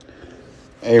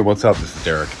Hey, what's up? This is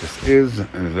Derreck. This is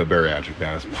the Bariatric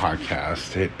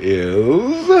podcast. It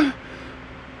is,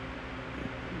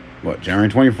 January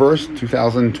 21st,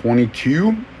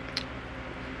 2022,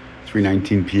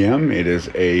 3:19 p.m. It is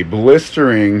a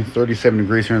blistering 37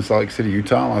 degrees here in Salt Lake City,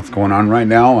 Utah. Lots going on right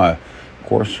now. Of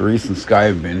course, Sharice and Sky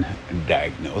have been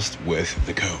diagnosed with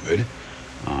the COVID.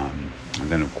 And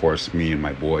then, of course, me and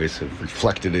my boys have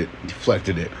deflected it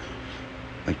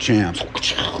like champs.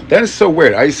 That is so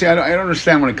weird. I don't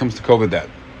understand when it comes to COVID that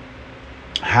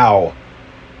how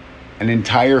an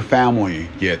entire family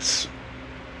gets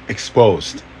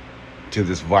exposed to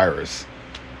this virus,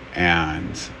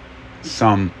 and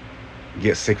some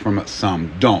get sick from it,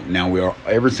 some don't. Now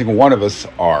every single one of us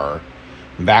are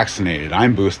vaccinated.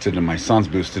 I'm boosted and my son's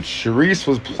boosted. Sharice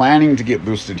was planning to get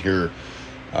boosted here.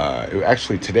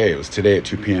 It was today at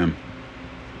 2 p.m.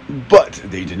 But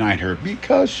they denied her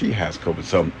because she has COVID.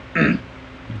 So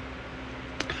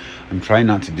I'm trying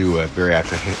not to do a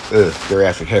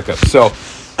bariatric hiccup. So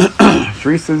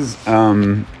Teresa's,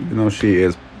 even though she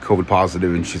is COVID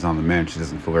positive and she's on the mend, she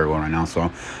doesn't feel very well right now. So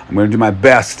I'm going to do my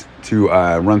best to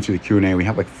run through the Q&A. We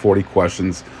have like 40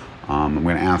 questions. I'm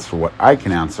going to answer what I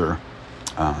can answer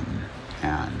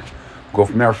and go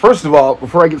from there. First of all,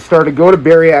 before I get started, go to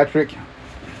Bariatric.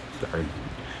 Sorry,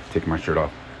 taking my shirt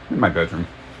off. In my bedroom.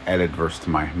 Added verse to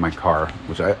my car,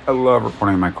 which I love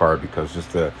recording in my car because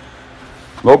just the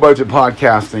low budget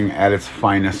podcasting at its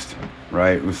finest,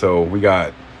 right? So we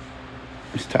got,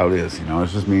 just how it is,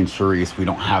 it's just me and Sharice. We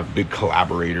don't have big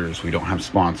collaborators, we don't have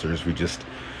sponsors, we just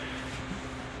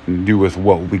do with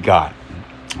what we got.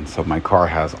 And so my car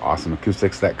has awesome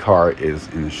acoustics. That car is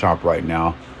in the shop right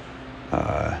now.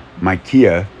 My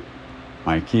Kia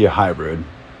hybrid.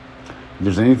 If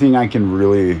there's anything I can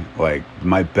really,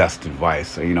 my best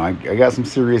advice, I got some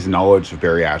serious knowledge of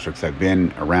bariatrics. I've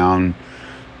been around,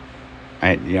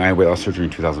 I had weight loss surgery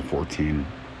in 2014,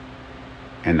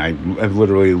 and I've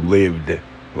literally lived,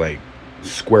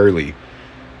 squarely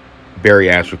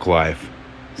bariatric life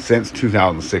since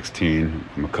 2016.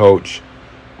 I'm a coach.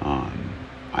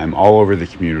 I'm all over the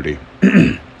community.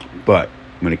 But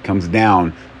when it comes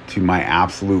down to my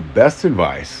absolute best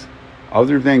advice,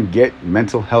 other than get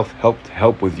mental health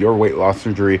help with your weight loss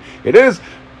surgery, it is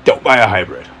don't buy a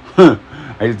hybrid.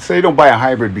 I say don't buy a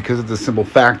hybrid because of the simple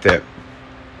fact that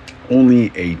only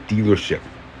a dealership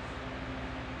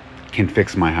can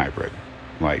fix my hybrid.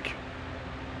 Like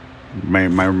my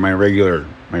regular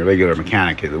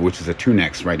mechanic, which is a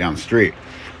 2Nex right down the street.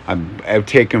 I've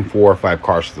taken 4 or 5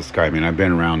 cars to this guy.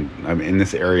 I'm in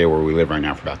this area where we live right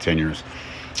now for about 10 years,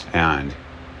 and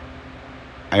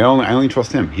I only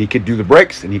trust him. He could do the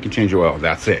brakes and he can change the oil.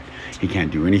 That's it. He can't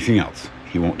do anything else.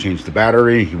 He won't change the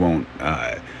battery. He won't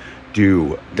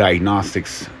do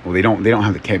diagnostics. Well, they don't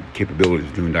have the capability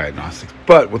of doing diagnostics.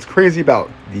 But what's crazy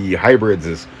about the hybrids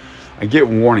is I get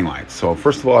warning lights. So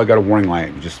first of all, I got a warning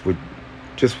light. Just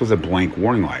was a blank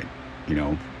warning light.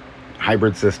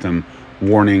 Hybrid system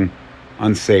warning,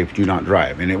 unsafe, do not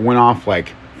drive, and it went off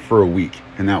for a week,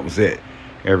 and that was it.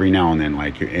 Every now and then,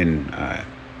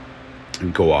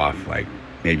 and go off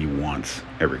maybe once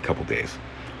every couple days.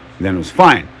 And then it was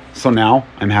fine. So now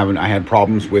I had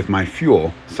problems with my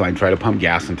fuel, so I tried to pump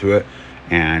gas into it,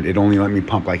 and it only let me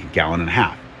pump 1.5 gallons.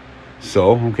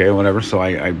 So okay, whatever. So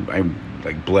I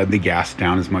bled the gas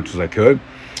down as much as I could,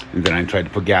 and then I tried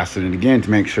to put gas in it again to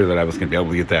make sure that I was going to be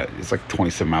able to get that. It's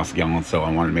 27 miles a gallon, so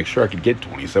I wanted to make sure I could get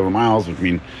 27 miles, which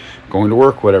means going to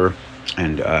work, whatever.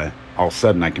 And all of a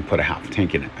sudden I can put a half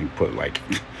tank in it. I can put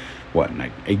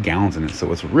 8 gallons in it. So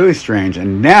it's really strange.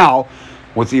 And now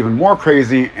what's even more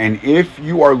crazy, and if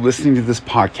you are listening to this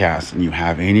podcast and you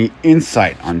have any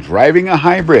insight on driving a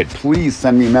hybrid, please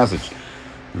send me a message.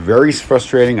 Very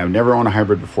frustrating. I've never owned a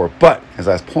hybrid before, but as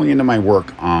I was pulling into my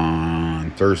work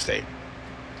on Thursday,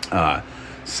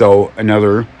 so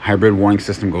another hybrid warning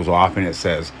system goes off and it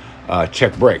says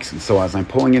check brakes. And so as I'm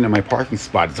pulling into my parking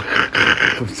spot,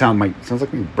 it sounds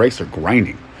like my brakes are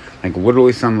grinding.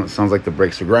 Literally sounds like the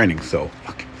brakes are grinding. So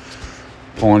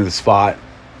pull into the spot,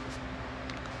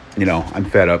 I'm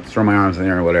fed up, throw my arms in the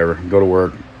air or whatever, go to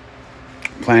work,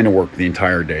 plan to work the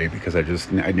entire day because I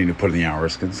need to put in the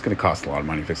hours because it's going to cost a lot of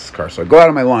money to fix this car. So I go out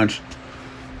of my lunch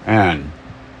and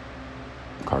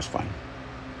the car's fine.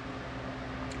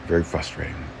 Very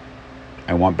frustrating.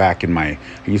 I want back in I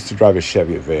used to drive a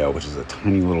Chevy Aveo, which is a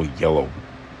tiny little yellow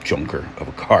junker of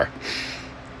a car.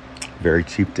 Very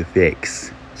cheap to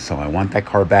fix. So I want that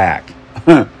car back.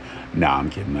 No, I'm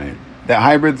kidding. That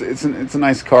hybrid, it's a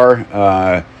nice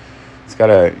car. It's got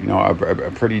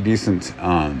a pretty decent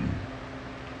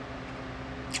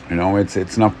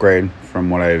it's an upgrade from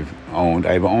what I've owned.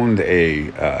 I've owned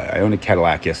I owned a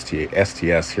Cadillac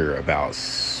STS here about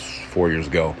 4 years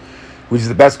ago, which is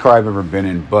the best car I've ever been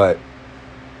in. But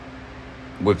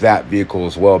with that vehicle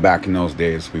as well, back in those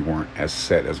days, we weren't as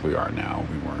set as we are now.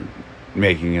 We weren't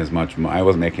making as much. I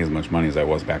wasn't making as much money as I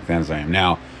was back then as I am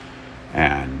now,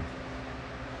 and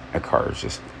a car is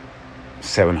just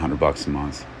 $700 a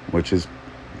month, which is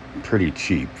pretty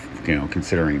cheap,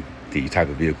 considering the type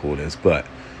of vehicle it is. But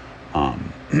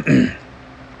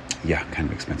yeah, kind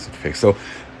of expensive to fix. So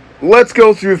let's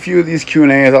go through a few of these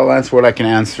Q&As. That's what I can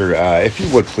answer. If you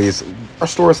would, please. Our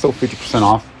store is still 50%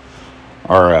 off.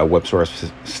 Our web store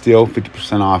is still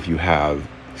 50% off. You have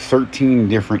 13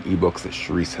 different ebooks that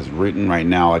Charisse has written right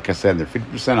now. Like I said, they're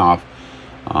 50% off.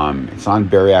 It's on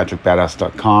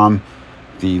bariatricbadass.com.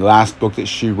 The last book that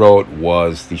she wrote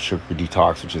was The Sugar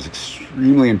Detox, which is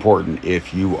extremely important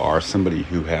if you are somebody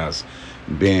who has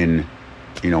been,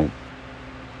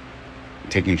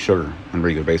 taking sugar on a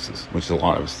regular basis, which is a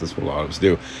lot of us. That's what a lot of us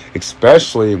do,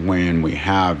 especially when we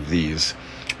have these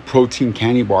protein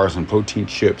candy bars and protein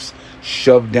chips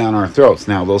shoved down our throats.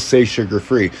 Now, they'll say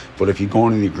sugar-free, but if you go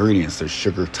into the ingredients, there's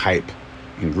sugar-type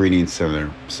ingredients in there.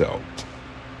 So,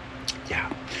 yeah.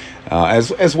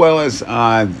 As well as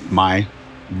my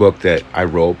book that I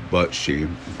wrote, but she,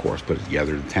 of course, put it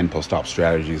together, the 10 post-op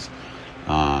strategies,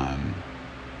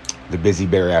 the Busy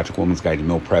Bariatric Woman's Guide to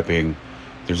Meal Prepping.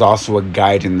 There's also a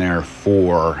guide in there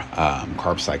for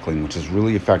carb cycling, which is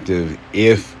really effective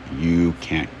if you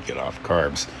can't get off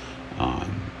carbs.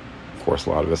 Of course, a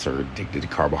lot of us are addicted to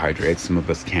carbohydrates. Some of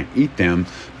us can't eat them,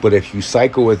 but if you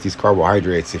cycle with these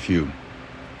carbohydrates, if you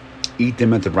eat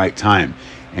them at the right time,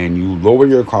 and you lower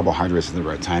your carbohydrates at the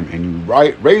right time, and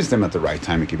you raise them at the right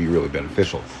time, it can be really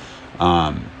beneficial.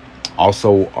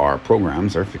 Also, our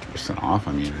programs are 50% off.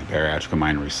 I mean, the Bariatric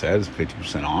Mind Reset is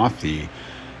 50% off. The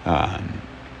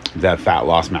Fat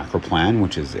Loss Macro Plan,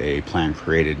 which is a plan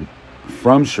created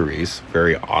from Charisse,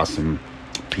 very awesome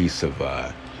piece of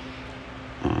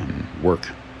work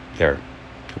there.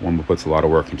 The woman puts a lot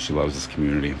of work, and she loves this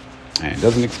community and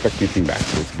doesn't expect anything back.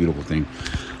 So it's a beautiful thing.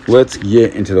 Let's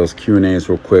get into those Q&As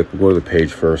real quick. We'll go to the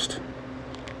page first.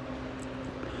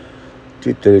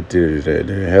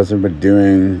 How's everybody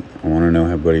doing? I want to know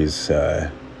how everybody's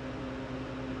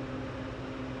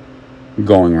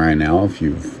going right now. If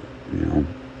you're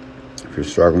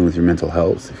struggling with your mental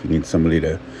health, if you need somebody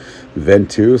to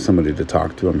vent to, somebody to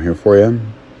talk to, I'm here for you.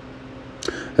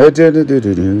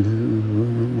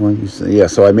 Yeah,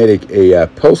 so I made a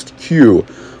post Q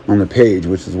on the page,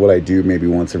 which is what I do maybe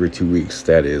once every 2 weeks.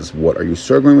 That is, what are you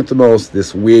struggling with the most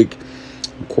this week?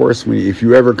 Of course, if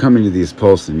you ever come into these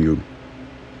posts and you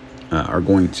are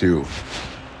going to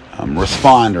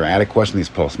respond or add a question to these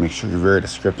posts, make sure you're very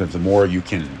descriptive. The more you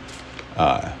can,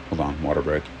 hold on, water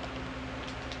break.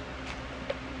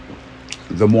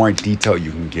 The more detail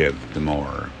you can give, the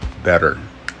more better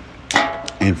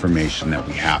information that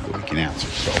we have that we can answer.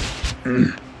 So,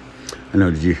 I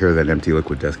know, did you hear that empty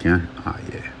liquid death can? Ah,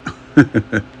 yeah.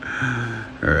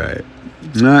 All right.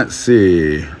 Let's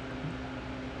see.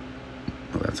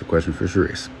 Well, that's a question for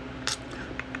Charisse.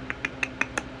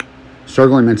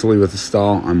 Struggling mentally with the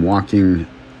stall. I'm walking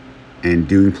and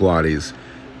doing Pilates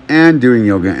and doing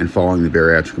yoga and following the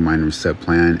Bariatric Mind Reset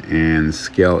plan, and the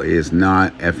scale is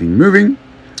not effing moving.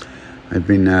 I've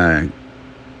been a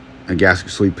gastric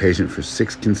sleeve patient for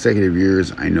 6 consecutive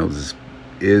years. I know this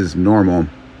is normal,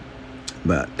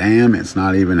 but damn, it's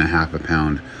not even a half a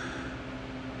pound.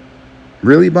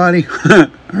 Really, buddy? All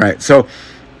right, so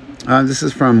this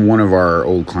is from one of our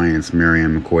old clients,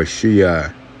 Marianne McCoy.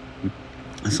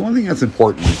 So one thing that's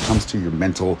important when it comes to your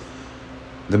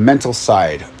the mental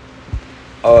side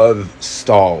of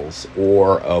stalls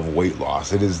or of weight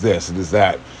loss, it is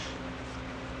that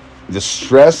the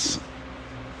stress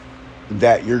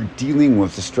that you're dealing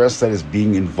with, the stress that is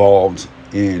being involved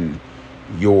in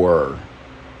your,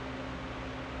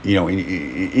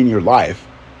 in your life,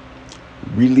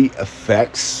 really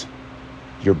affects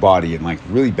your body in like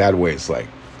really bad ways. Like,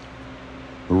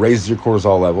 raises your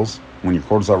cortisol levels. When your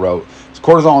cortisol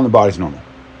in the body is normal.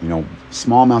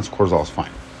 Small amounts of cortisol is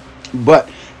fine. But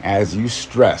as you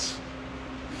stress,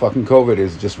 fucking COVID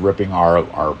is just ripping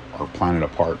our planet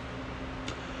apart.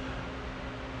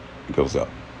 It goes up.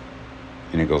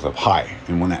 And it goes up high.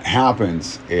 And when that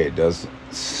happens, it does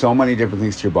so many different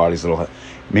things to your bodies.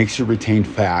 Makes you retain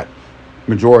fat.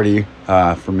 Majority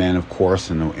for men, of course,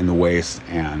 in the waist,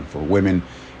 and for women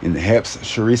in the hips.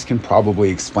 Charisse can probably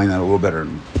explain that a little better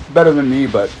than me,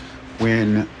 but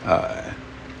when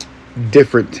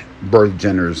different birth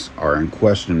genders are in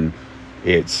question,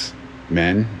 it's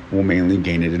men will mainly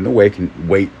gain it in the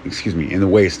in the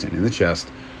waist and in the chest,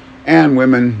 and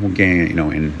women will gain it,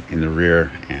 in the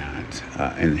rear and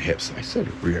in the hips. I said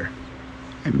rear,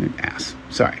 I meant ass.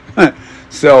 Sorry.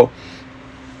 So,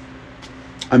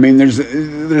 I mean,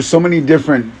 there's so many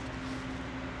different,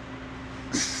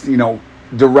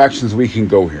 directions we can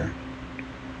go here.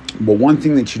 But one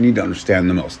thing that you need to understand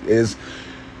the most is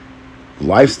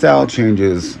lifestyle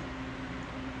changes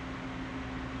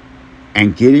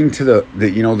and getting to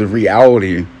the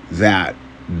reality that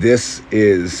this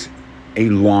is a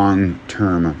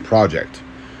long-term project.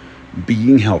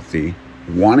 Being healthy,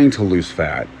 wanting to lose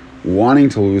fat, wanting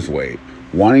to lose weight,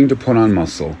 wanting to put on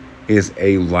muscle is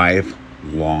a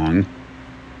lifelong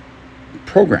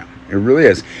program. It really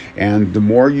is. And the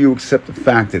more you accept the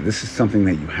fact that this is something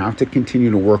that you have to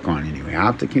continue to work on, and you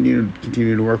have to continue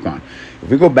to work on. If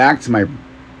we go back to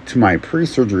my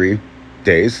pre-surgery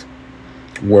days,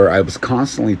 where I was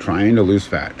constantly trying to lose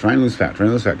fat,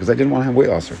 because I didn't want to have weight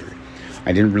loss surgery.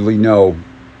 I didn't really know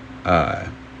to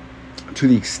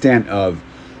the extent of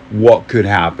what could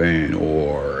happen,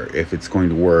 or if it's going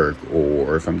to work,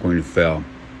 or if I'm going to fail.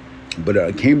 But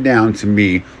it came down to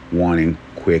me wanting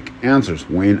quick answers.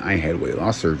 When I had weight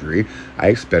loss surgery, I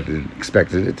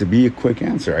expected it to be a quick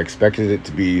answer. I expected it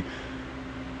to be,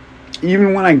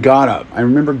 even when I got up. I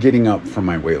remember getting up from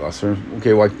my weight loss surgery.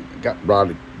 Okay, well, I got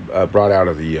brought out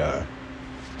of the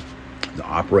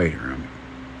operating room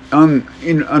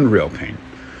in unreal pain.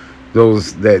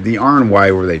 The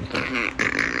R&Y where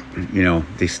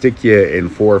they stick you in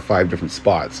 4 or 5 different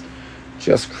spots,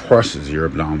 just crushes your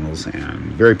abdominals,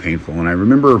 and very painful. And I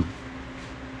remember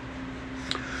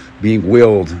being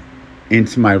wheeled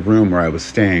into my room where I was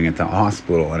staying at the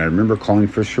hospital, and I remember calling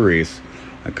for Charisse.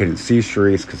 I couldn't see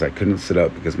Charisse because I couldn't sit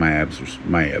up because my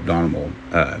abdominal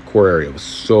core area was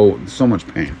so much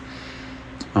pain.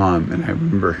 And I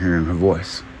remember hearing her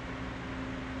voice.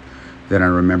 Then I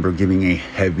remember giving a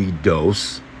heavy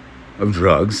dose of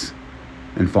drugs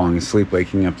and falling asleep,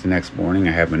 waking up the next morning.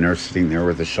 I had my nurse sitting there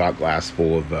with a shot glass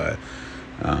full of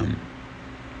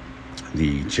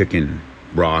the chicken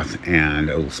broth and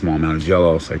a little small amount of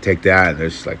Jello. So I take that, and they're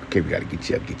just like, okay, we got to get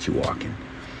you up, get you walking.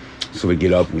 So we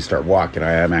get up and we start walking.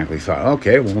 I automatically thought,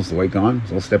 okay, well, once the weight gone,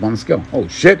 so let's step on the scale. Oh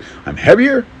shit, I'm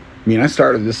heavier. I mean, I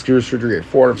started this surgery at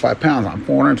 405 pounds. I'm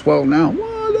 412 now.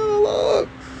 What the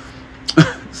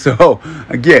fuck? So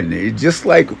again, it's just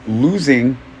like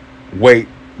losing weight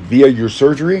via your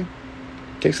surgery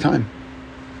takes time.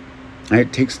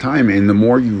 It takes time, and the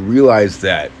more you realize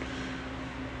that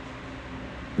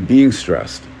being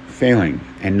stressed, failing,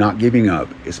 and not giving up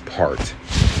is part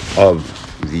of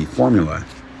the formula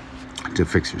to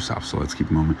fix yourself. So let's keep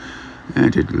a moment. All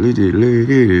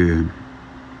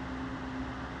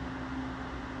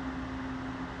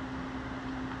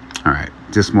right,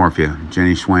 dysmorphia.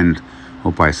 Jenny Schwind,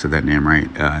 hope I said that name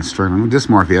right. Struggling with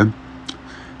dysmorphia.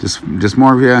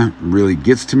 Dysmorphia really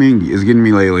gets to me, is getting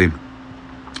me lately.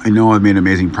 I know I've made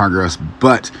amazing progress,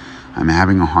 but I'm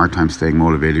having a hard time staying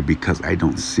motivated because I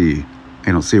don't see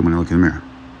it when I look in the mirror.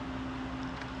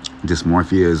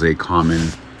 Dysmorphia is a common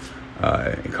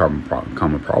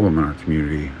problem in our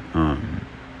community.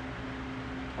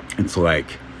 It's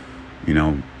like,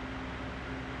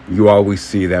 you always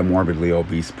see that morbidly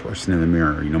obese person in the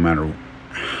mirror, no matter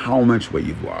how much weight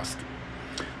you've lost.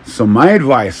 So my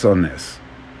advice on this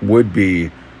would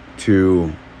be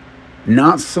to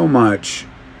not so much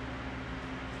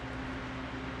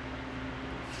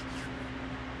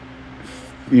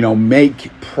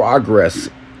make progress,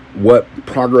 what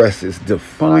progress is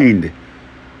defined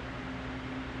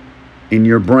in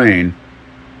your brain,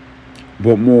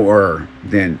 but more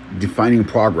than defining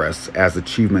progress as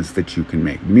achievements that you can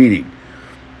make. Meaning,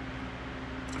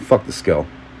 fuck the scale.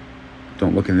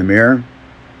 Don't look in the mirror.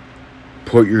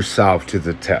 Put yourself to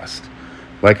the test.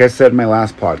 Like I said in my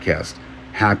last podcast,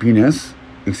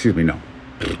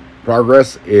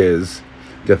 progress is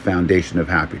the foundation of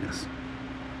happiness.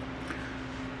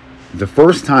 The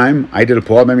first time I did a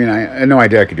pull-up, I had no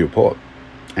idea I could do a pull-up.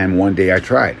 And one day I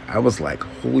tried. I was like,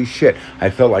 holy shit. I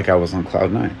felt like I was on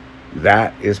cloud 9.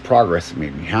 That is progress. It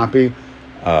made me happy.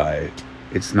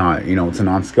 It's not, it's a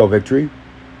non-scale victory.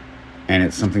 And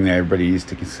it's something that everybody needs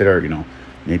to consider,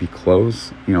 maybe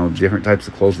clothes, different types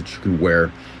of clothes that you can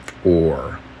wear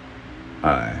or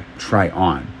try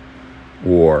on.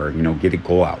 Or, get a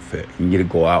goal outfit. You can get a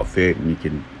goal outfit and you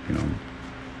can,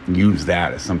 use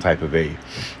that as some type of a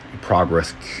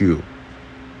progress cue.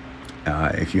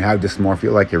 If you have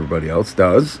dysmorphia like everybody else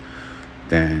does,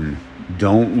 then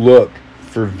don't look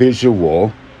for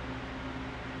visual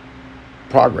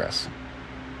progress.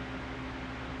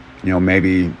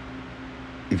 Maybe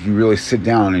if you really sit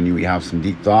down and you have some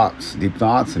deep thoughts,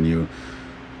 and you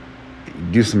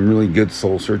do some really good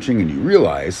soul searching, and you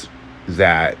realize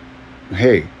that,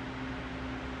 hey,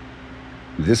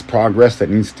 this progress that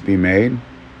needs to be made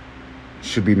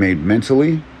should be made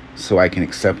mentally so I can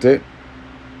accept it.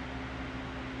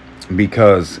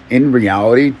 Because in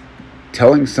reality,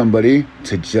 telling somebody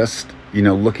to just,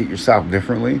 look at yourself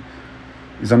differently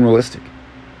is unrealistic.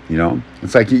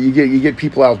 It's like you get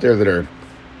people out there that are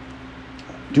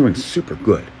doing super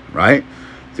good, right?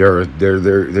 There's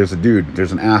a dude,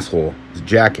 there's an asshole, a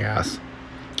jackass,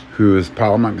 who is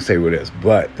probably, I'm not gonna say who it is,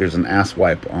 but there's an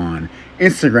asswipe on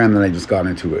Instagram that I just got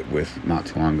into it with not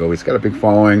too long ago. He's got a big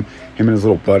following. Him and his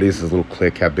little buddies, his little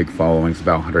clique, have big followings,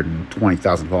 about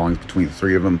 120,000 followings between the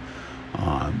three of them.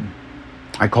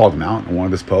 I called him out on one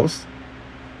of his posts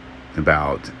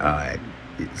about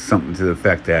something to the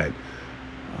effect that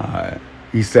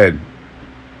he said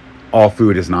all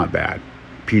food is not bad.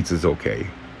 Pizza's okay.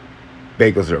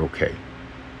 Bagels are okay.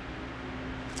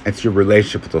 It's your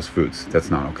relationship with those foods that's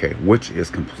not okay, which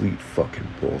is complete fucking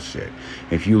bullshit.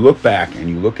 If you look back and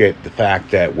you look at the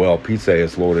fact that, well, pizza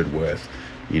is loaded with,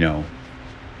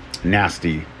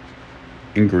 nasty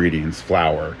ingredients,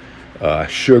 flour,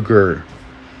 sugar,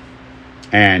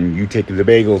 and you take the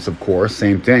bagels, of course,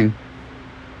 same thing.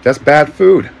 That's bad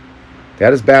food.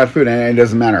 That is bad food, and it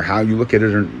doesn't matter how you look at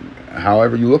it or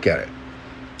however you look at it.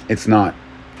 It's not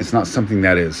something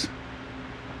that is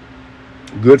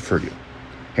good for you,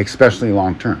 especially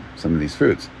long term. Some of these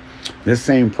foods. This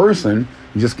same person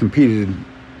just competed,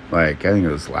 like I think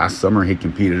it was last summer. He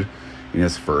competed in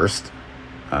his first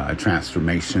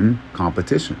transformation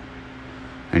competition,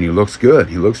 and he looks good.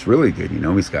 He looks really good.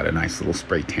 He's got a nice little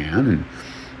spray tan, and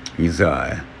he's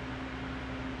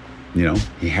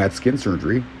he had skin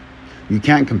surgery. You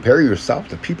can't compare yourself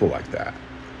to people like that.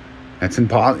 That's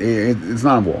impossible. It's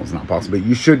not possible. But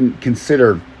you shouldn't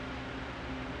consider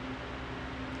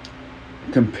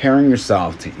comparing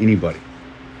yourself to anybody.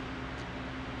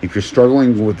 If you're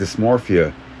struggling with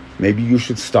dysmorphia, maybe you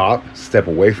should step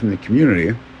away from the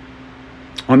community,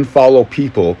 unfollow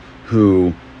people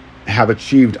who have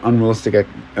achieved unrealistic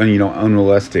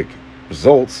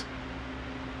results.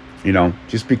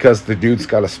 Just because the dude's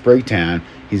got a spray tan,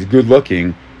 he's good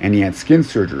looking, and he had skin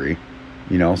surgery,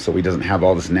 so he doesn't have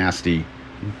all this nasty,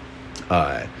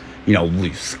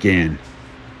 loose skin.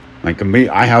 Like me,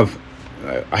 I have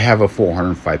a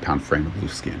 405-pound frame of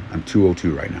loose skin. I'm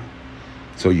 202 right now,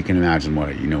 so you can imagine what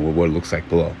it looks like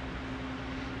below.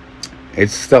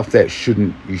 It's stuff that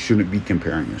you shouldn't be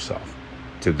comparing yourself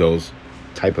to those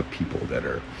type of people that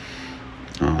are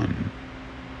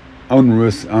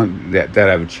that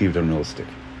have achieved unrealistic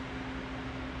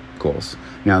goals.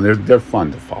 Now they're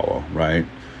fun to follow, right?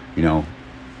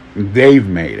 They've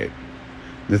made it.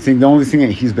 The only thing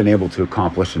that he's been able to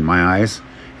accomplish in my eyes,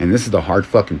 and this is the hard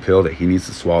fucking pill that he needs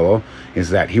to swallow, is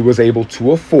that he was able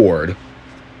to afford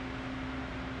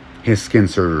his skin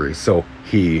surgery, so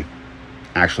he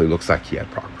actually looks like he had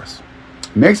progress.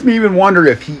 Makes me even wonder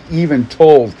if he even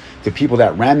told the people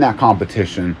that ran that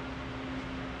competition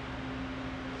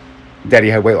that he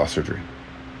had weight loss surgery.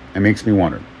 It makes me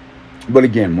wonder. But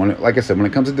again, like I said, when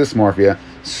it comes to dysmorphia,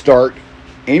 start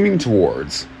aiming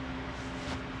towards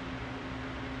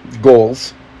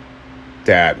goals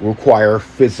that require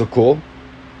physical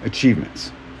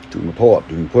achievements. Doing a pull-up,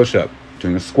 doing a push-up,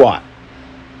 doing a squat,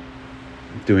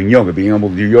 doing yoga, being able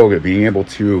to do yoga, being able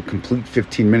to complete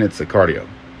 15 minutes of cardio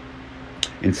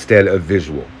instead of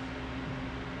visual.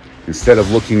 Instead of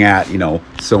looking at,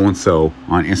 so-and-so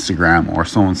on Instagram, or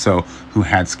so-and-so who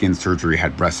had skin surgery,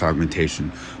 had breast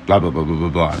augmentation, blah, blah, blah, blah, blah,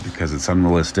 blah, because it's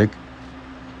unrealistic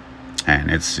and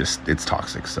it's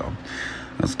toxic. So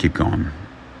let's keep going.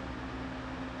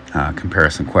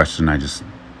 Comparison question, I just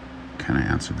kind of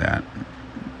answered that.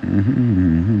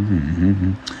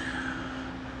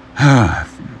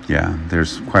 Yeah,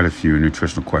 there's quite a few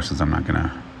nutritional questions I'm not going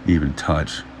to even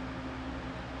touch.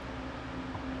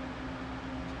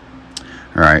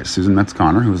 All right, Susan Metz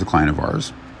Connor, who was a client of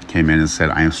ours, came in and said,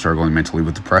 I am struggling mentally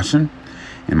with depression,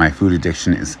 and my food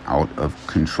addiction is out of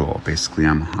control. Basically,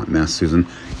 I'm a hot mess, Susan.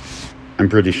 I'm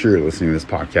pretty sure you're listening to this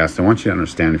podcast. I want you to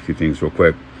understand a few things real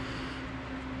quick.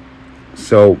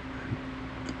 So,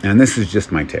 and this is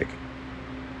just my take.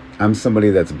 I'm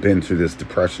somebody that's been through this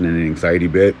depression and anxiety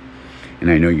bit,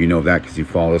 and I know you know that because you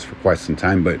follow us for quite some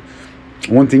time, but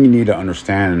one thing you need to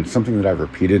understand, and something that I've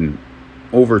repeated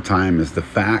over time, is the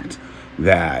fact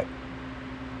that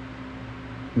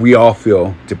we all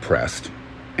feel depressed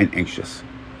and anxious.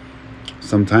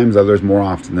 Sometimes, others more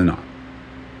often than not.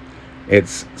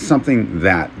 It's something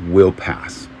that will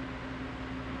pass.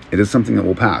 It is something that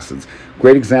will pass. It's a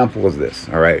great example of this,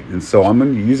 all right? And so I'm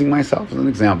using myself as an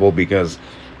example because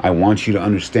I want you to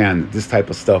understand that this type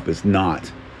of stuff is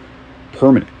not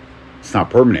permanent. It's not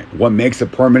permanent. What makes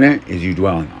it permanent is you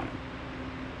dwelling on it.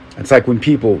 It's like when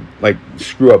people like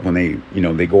screw up when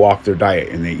they go off their diet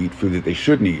and they eat food that they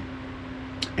shouldn't eat,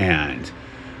 and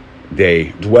they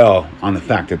dwell on the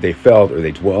fact that they failed, or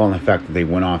they dwell on the fact that they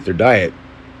went off their diet,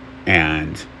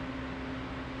 and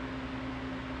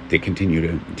they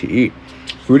continue to eat.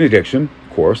 Food addiction,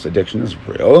 of course, addiction is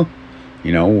real.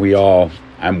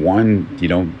 I'm one,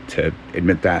 to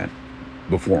admit that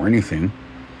before anything.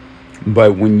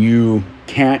 But when you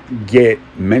can't get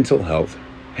mental health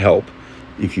help,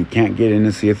 if you can't get in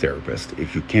to see a therapist,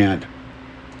 if you can't,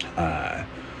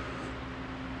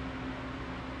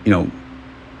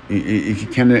 if you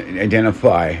can't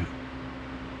identify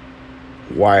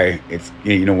why it's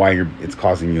it's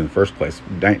causing you in the first place,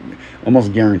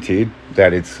 almost guaranteed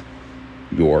that it's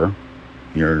your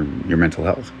mental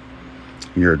health.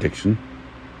 Your addiction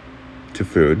to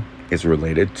food is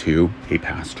related to a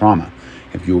past trauma.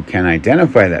 If you can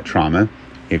identify that trauma,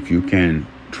 if you can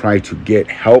try to get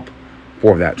help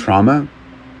for that trauma,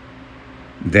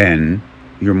 then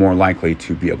you're more likely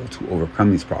to be able to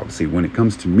overcome these problems. See, when it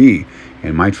comes to me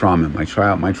and my trauma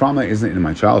isn't in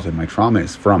my childhood. My trauma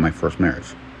is from my first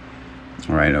marriage.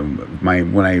 All right, I've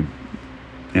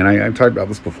talked about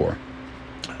this before.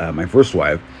 My first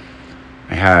wife,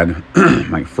 I had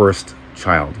my first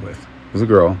child with. It was a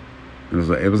girl.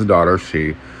 It was a daughter.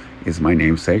 She is my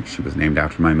namesake. She was named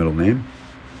after my middle name,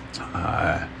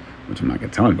 which I'm not going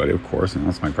to tell anybody, of course, and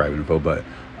that's my private info. But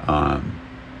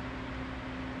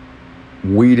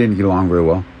we didn't get along very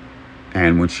well,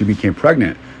 and when she became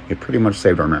pregnant, it pretty much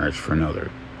saved our marriage for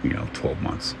another 12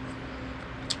 months.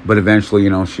 But eventually,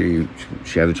 she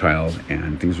had a child,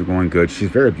 and things were going good. She's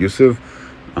very abusive,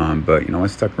 but I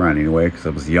stuck around anyway because I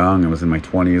was young. I was in my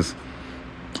 20s.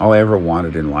 All I ever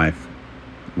wanted in life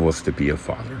was to be a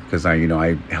father, because I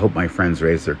help my friends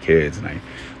raise their kids, and I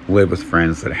live with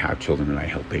friends that have children, and I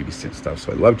help babysit and stuff.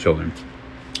 So I love children,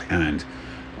 and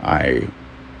all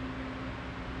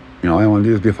I want to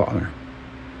do is be a father.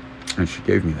 And she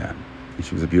gave me that. And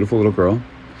she was a beautiful little girl.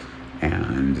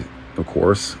 And of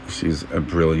course, she's a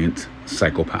brilliant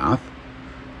psychopath.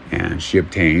 And she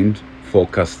obtained full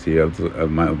custody of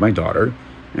my daughter,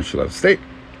 and she left the state.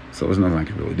 So there was nothing I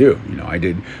could really do.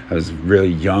 I was really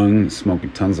young,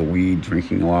 smoking tons of weed,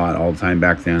 drinking a lot all the time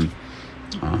back then.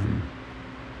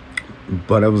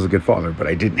 But I was a good father, but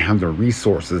I didn't have the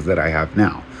resources that I have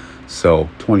now. So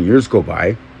 20 years go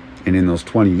by, and in those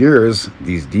 20 years,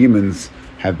 these demons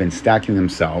have been stacking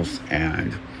themselves,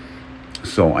 and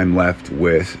so I'm left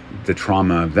with the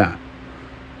trauma of that.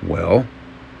 Well,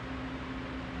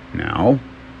 now,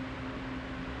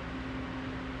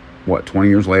 20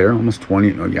 years later, almost 20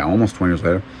 years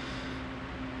later,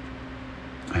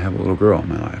 I have a little girl in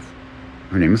my life.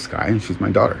 Her name is Sky, and she's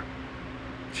my daughter.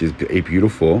 She's a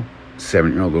beautiful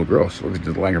 7-year-old little girl. She looks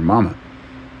just like her mama.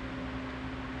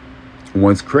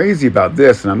 What's crazy about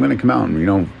this, and I'm going to come out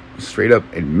and, straight up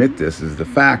admit this, is the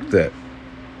fact that,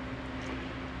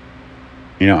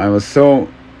 I was so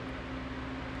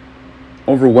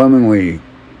overwhelmingly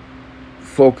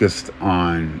focused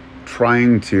on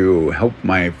trying to help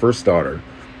my first daughter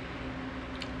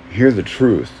hear the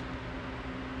truth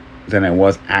than I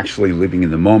was actually living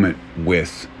in the moment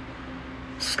with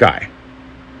Sky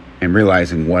and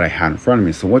realizing what I had in front of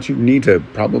me. So what you need to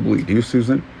probably do,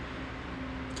 Susan,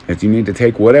 is you need to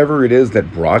take whatever it is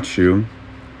that brought you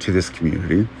to this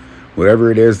community,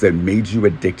 whatever it is that made you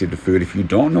addicted to food. If you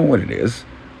don't know what it is,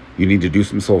 you need to do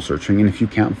some soul searching. And if you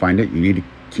can't find it, you need to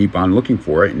keep on looking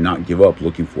for it and not give up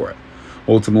looking for it.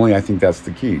 Ultimately, I think that's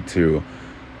the key to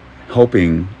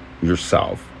helping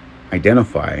yourself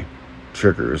identify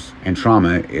triggers and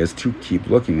trauma, is to keep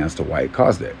looking as to why it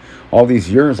caused it. All these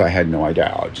years, I had no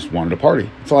idea. I just wanted to party.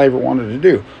 That's all I ever wanted to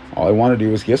do. All I wanted to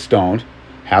do was get stoned,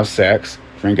 have sex,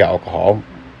 drink alcohol,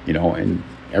 and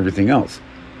everything else.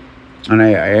 And I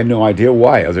had no idea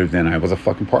why, other than I was a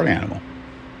fucking party animal.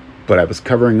 But I was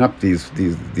covering up these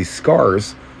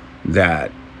scars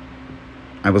that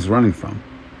I was running from.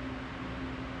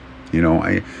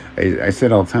 I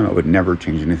said all the time I would never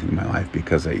change anything in my life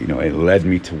because it led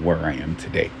me to where I am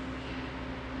today.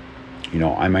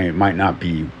 I might not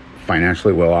be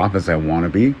financially well off as I want to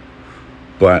be,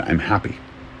 but I'm happy.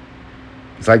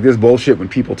 It's like this bullshit when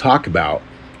people talk about,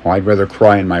 I'd rather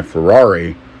cry in my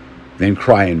Ferrari than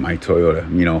cry in my Toyota,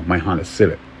 my Honda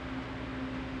Civic.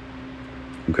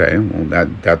 Okay, well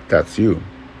that's you.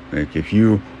 Like if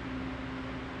you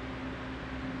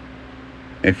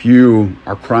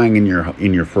are crying in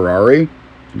your Ferrari,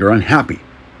 you're unhappy.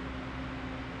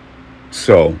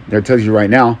 So that tells you right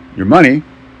now, your money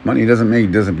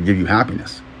doesn't give you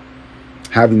happiness.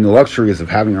 Having the luxuries of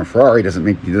having a Ferrari doesn't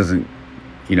make you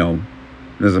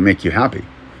happy.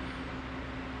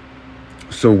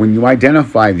 So when you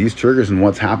identify these triggers and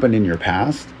what's happened in your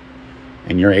past,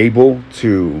 and you're able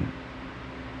to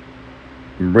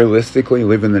realistically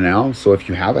live in the now. So if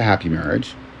you have a happy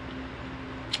marriage,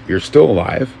 you're still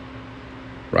alive,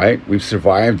 right? We've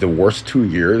survived the worst 2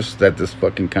 years that this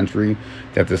fucking country,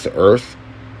 that this earth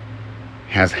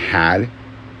has had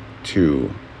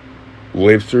to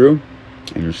live through,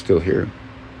 and you're still here.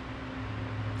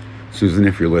 Susan,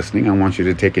 if you're listening, I want you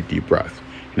to take a deep breath.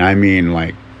 And I mean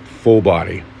like full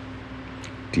body,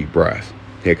 deep breath.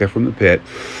 Take it from the pit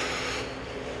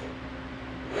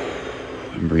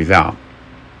and breathe out.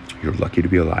 You're lucky to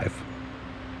be alive.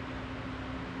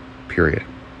 Period.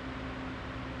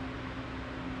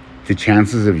 The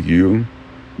chances of you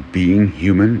being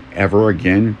human ever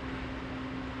again,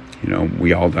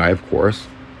 we all die, of course.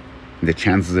 The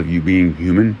chances of you being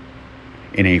human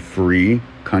in a free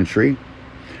country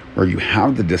where you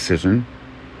have the decision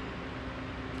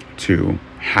to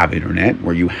have internet,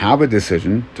 where you have a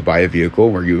decision to buy a vehicle,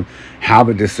 where you have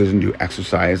a decision to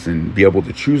exercise and be able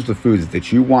to choose the foods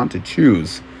that you want to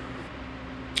choose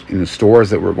in the stores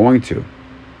that we're going to,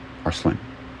 are slim.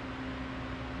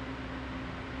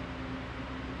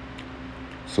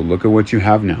 So look at what you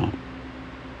have now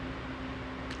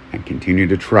and continue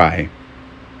to try,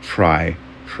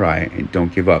 and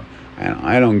don't give up. And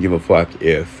I don't give a fuck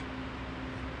if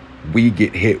we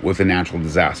get hit with a natural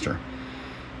disaster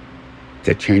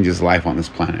that changes life on this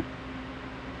planet.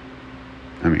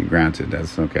 I mean, granted,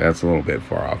 that's okay. That's a little bit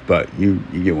far off, but you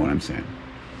get what I'm saying.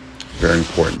 Very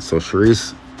important. So,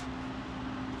 Charisse,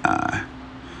 I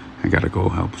gotta go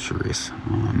help Charisse.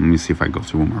 Let me see if I go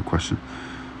through one more question.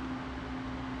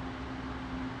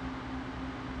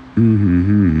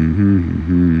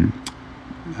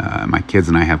 My kids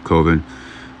and I have COVID.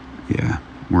 Yeah,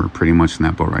 we're pretty much in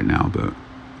that boat right now, but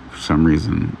for some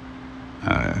reason,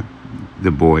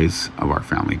 the boys of our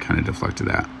family kind of deflected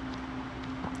that.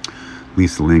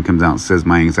 Lisa Lynn comes out and says,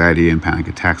 my anxiety and panic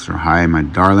attacks are high, my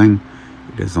darling.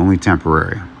 It is only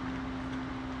temporary.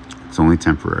 It's only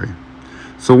temporary.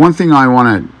 So one thing I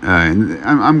want to,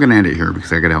 I'm going to end it here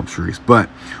because I got to help Charisse, but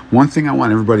one thing I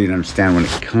want everybody to understand when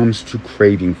it comes to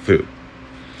craving food.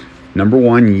 Number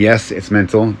one, yes, it's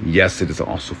mental. Yes, it is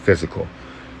also physical.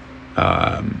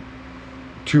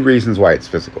 2 reasons why it's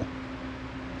physical.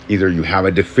 Either you have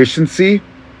a deficiency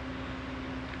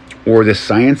or the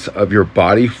science of your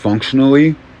body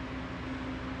functionally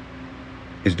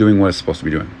is doing what it's supposed to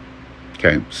be doing.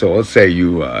 Okay, so let's say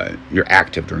you're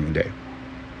active during the day.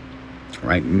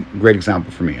 Right? Great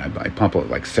example for me. I pump out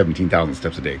like 17,000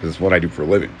 steps a day because it's what I do for a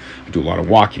living. I do a lot of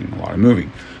walking, a lot of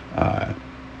moving.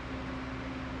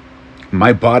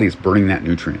 My body is burning that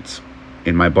nutrients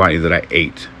in my body that I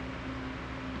ate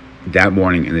that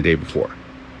morning and the day before.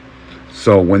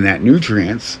 So when that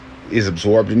nutrients is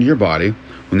absorbed into your body,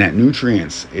 when that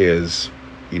nutrients is,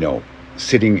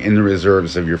 sitting in the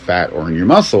reserves of your fat or in your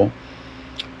muscle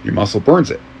burns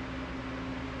it.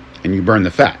 And you burn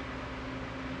the fat.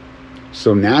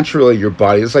 So naturally, your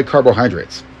body is like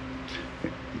carbohydrates.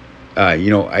 I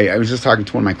was just talking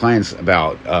to one of my clients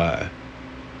about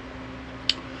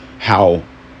how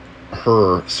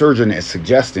her surgeon is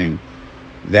suggesting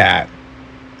that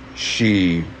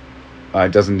she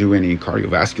doesn't do any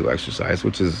cardiovascular exercise,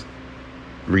 which is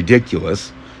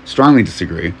ridiculous. Strongly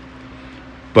disagree.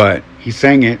 But he's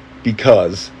saying it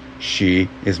because she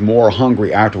is more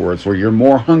hungry afterwards, or you're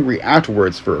more hungry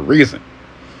afterwards for a reason.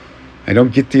 I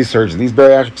don't get these surgeons. These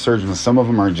bariatric surgeons, some of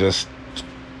them are just,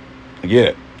 I get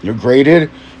it. You're graded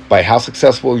by how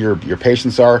successful your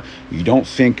patients are. You don't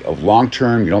think of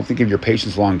long-term. You don't think of your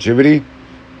patient's longevity.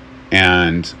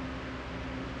 And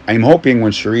I'm hoping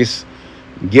when Charisse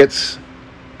gets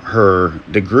her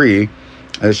degree,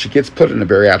 she gets put in a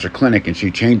bariatric clinic and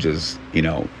she changes,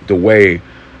 the way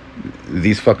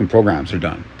these fucking programs are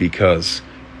done. Because,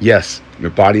 yes,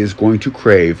 your body is going to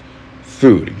crave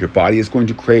food. Your body is going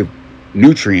to crave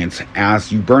nutrients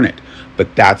as you burn it,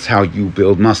 but that's how you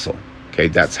build muscle. Okay,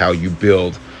 that's how you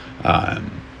build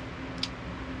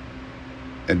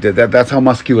that's how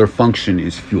muscular function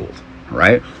is fueled. All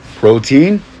right,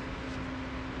 protein,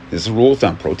 this is a rule of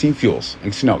thumb. Protein fuels,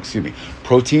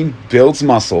 protein builds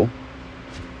muscle.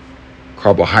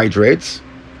 Carbohydrates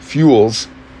fuels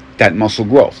that muscle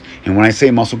growth. And when I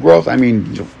say muscle growth, I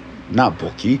mean not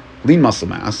bulky, lean muscle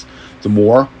mass. The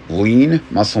more lean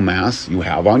muscle mass you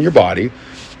have on your body,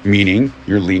 meaning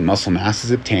your lean muscle mass is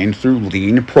obtained through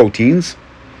lean proteins,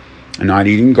 and not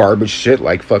eating garbage shit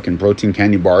like fucking protein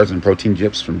candy bars and protein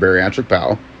chips from Bariatric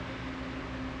Pal,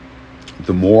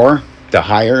 the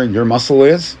higher your muscle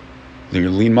is, your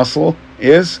lean muscle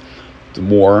is, the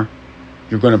more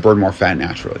you're going to burn more fat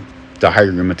naturally, the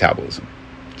higher your metabolism.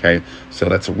 Okay, so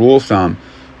that's a rule of thumb.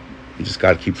 You just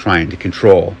got to keep trying to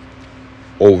control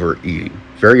overeating.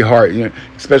 Very hard,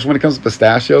 especially when it comes to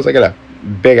pistachios. I got a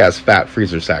big ass fat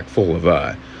freezer sack full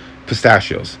of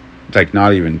pistachios. It's like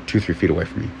not even 2-3 feet away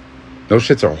from me. Those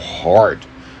shits are hard.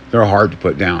 They're hard to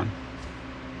put down.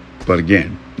 But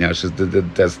again, it's just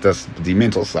that's the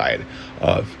mental side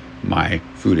of my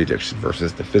food addiction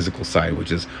versus the physical side,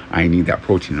 which is I need that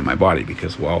protein in my body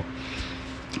because, well,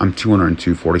 I'm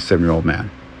 202, 47-year-old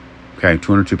man. Okay,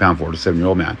 202 pound,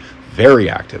 47-year-old man. Very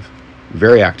active.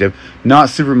 Not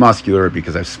super muscular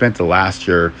because I've spent the last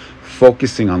year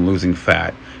focusing on losing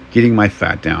fat, getting my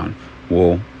fat down.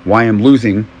 Well, why I'm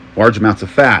losing large amounts of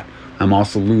fat, I'm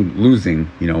also losing,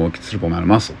 a considerable amount of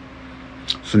muscle.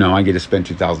 So now I get to spend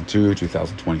 2022,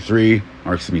 2023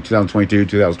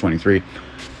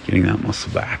 getting that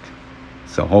muscle back.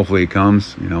 So hopefully it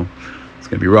comes, it's going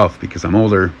to be rough because I'm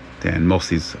older than most of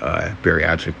these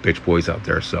bariatric bitch boys out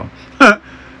there. So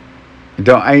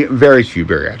very few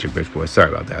bariatric bitch boys.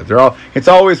 Sorry about that. It's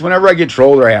always, whenever I get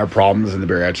trolled or I have problems in the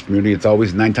bariatric community, it's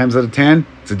always 9 times out of 10,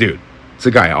 it's a dude. It's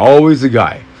a guy, always a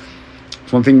guy.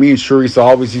 It's one thing me and Sharice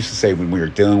always used to say when we were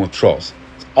dealing with trolls.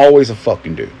 It's always a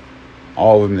fucking dude.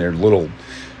 All of them, they're little,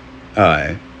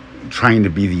 trying to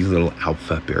be these little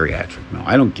alpha bariatric. No,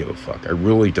 I don't give a fuck. I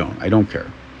really don't. I don't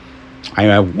care. I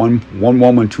have one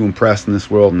woman to impress in this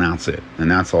world, and that's it.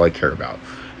 And that's all I care about.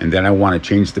 And then I want to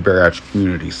change the bariatric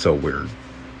community so we're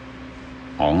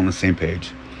all on the same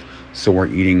page. So we're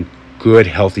eating good,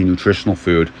 healthy, nutritional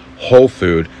food, whole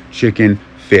food, chicken,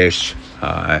 fish,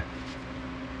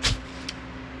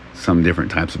 some different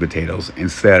types of potatoes,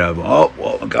 instead of,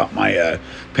 I got my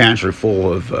pantry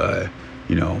full of,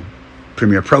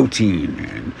 Premier Protein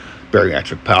and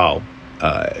Bariatric Pal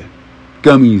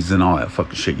gummies and all that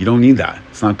fucking shit. You don't need that.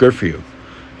 It's not good for you.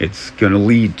 It's going to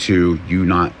lead to you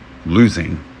not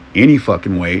losing any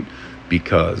fucking weight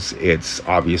because it's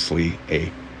obviously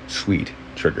a sweet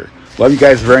trigger. Love you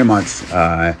guys very much.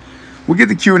 We'll get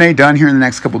the Q&A done here in the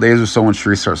next couple days or so when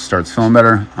Sharice starts feeling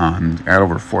better. I had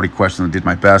over 40 questions. I did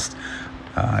my best.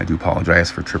 I do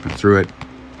apologize for tripping through it.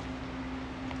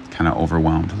 Kind of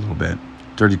overwhelmed a little bit.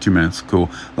 32 minutes. Cool.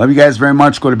 Love you guys very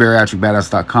much. Go to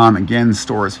bariatricbadass.com. Again, the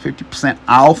store is 50%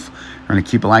 off. We're going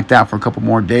to keep it like that for a couple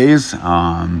more days.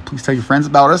 Please tell your friends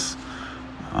about us.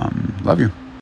 Love you.